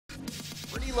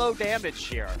pretty low damage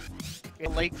here.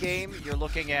 In late game, you're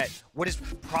looking at what is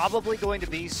probably going to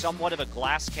be somewhat of a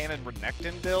glass cannon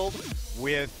Renekton build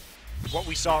with what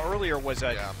we saw earlier was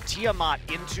a Tiamat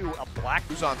into a black.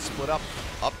 Kuzan split up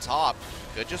top.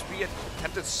 Could just be an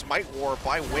attempted smite war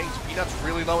by Wings. Peanut's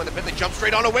really low in the pit. They jump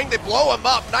straight on a Wing. They blow him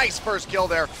up. Nice first kill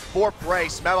there for Prey.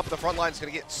 Smab up the front line is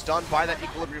going to get stunned by that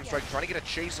Equilibrium Strike. Trying to get a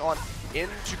chase on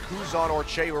into Kuzan or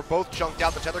Che, who are both chunked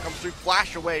out. The tether comes through.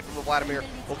 Flash away from the Vladimir.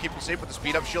 Will keep him safe, but the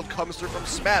speed up shield comes through from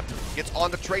Smeb. Gets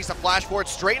on the Trace. A flash forward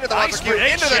straight into the nice into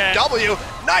the W.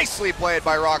 Nicely played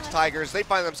by ROX Tigers. They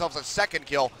find themselves a second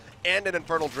kill, and an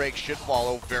Infernal Drake should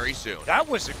follow very soon. That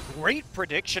was a great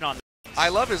prediction on. I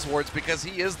love his wards because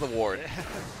he is the ward.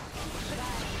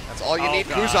 That's all you need.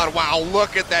 God. Kuzan, wow,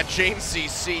 look at that chain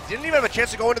CC. Didn't even have a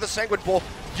chance to go into the Sanguine Bowl.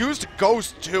 Used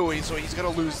Ghost too, so he's going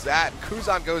to lose that.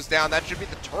 Kuzan goes down. That should be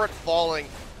the turret falling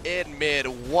in mid.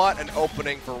 What an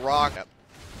opening for ROX.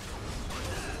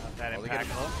 That impact.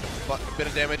 A bit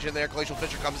of damage in there. Glacial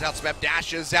Fisher comes out. Smeb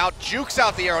dashes out. Jukes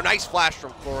out the arrow. Nice flash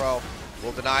from Chloro.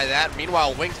 We'll deny that.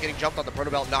 Meanwhile, Wings getting jumped on the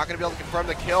Protobelt. Not going to be able to confirm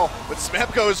the kill. But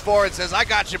Smeb goes forward and says, I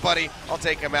got you, buddy. I'll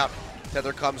take him out.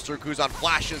 Tether comes through. Kuzan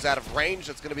flashes out of range.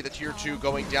 That's going to be the tier 2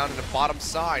 going down to the bottom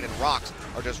side. And ROX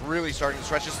are just really starting to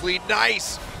stretch this lead.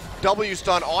 Nice! W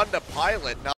stun on the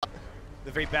Pilot. Not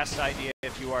the very best idea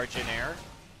if you are JinAir.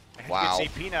 Wow. You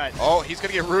can see Peanut. Oh, he's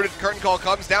going to get rooted. Curtain call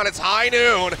comes down. It's high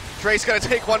noon. Trace going to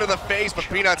take one to the face, but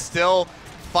Peanut still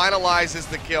finalizes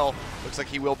the kill. Looks like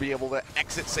he will be able to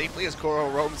exit safely as Koro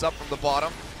roams up from the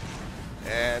bottom.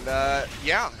 And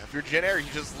yeah, if you're JinAir, you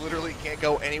just literally can't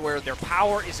go anywhere. Their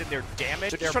power is in their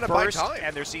damage, their burst,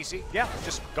 and their CC. Yeah,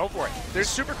 just go for it. There's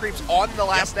super creeps on the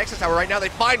last Nexus Tower right now. They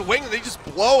find Wing and they just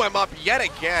blow him up yet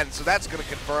again. So that's going to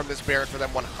confirm this Baron for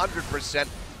them 100%.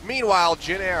 Meanwhile,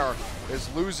 JinAir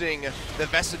is losing the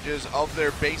vestiges of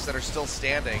their base that are still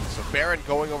standing. So Baron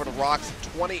going over to ROX,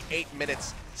 28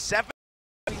 minutes, 7.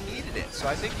 So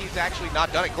I think he's actually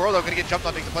not done it. Gorlo going to get jumped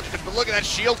on, takes a bunch of damage, but look at that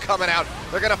shield coming out.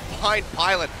 They're going to find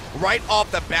Pilot right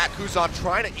off the bat. Kuzan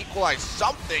trying to equalize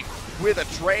something with a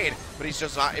trade, but he's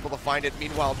just not able to find it.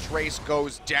 Meanwhile, Trace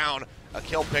goes down. A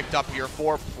kill picked up here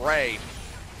for Prey.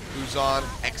 Kuzan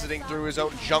exiting through his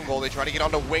own jungle. They try to get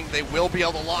onto Wing. They will be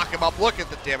able to lock him up. Look at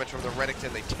the damage from the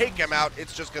Renekton. They take him out.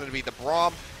 It's just going to be the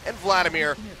Braum and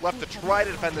Vladimir left to try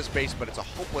to defend this base, but it's a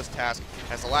hopeless task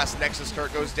as the last Nexus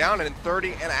turret goes down, and in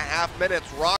 30.5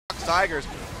 minutes, ROX Tigers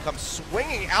come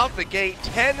swinging out the gate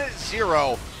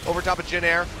 10-0 over top of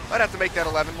JinAir. Might have to make that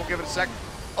 11. We'll give it a sec.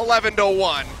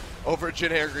 11-1 over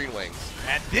JinAir GreenWings.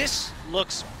 And this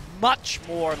looks much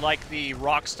more like the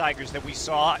ROX Tigers that we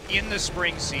saw in the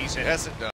spring season. Yes, it does.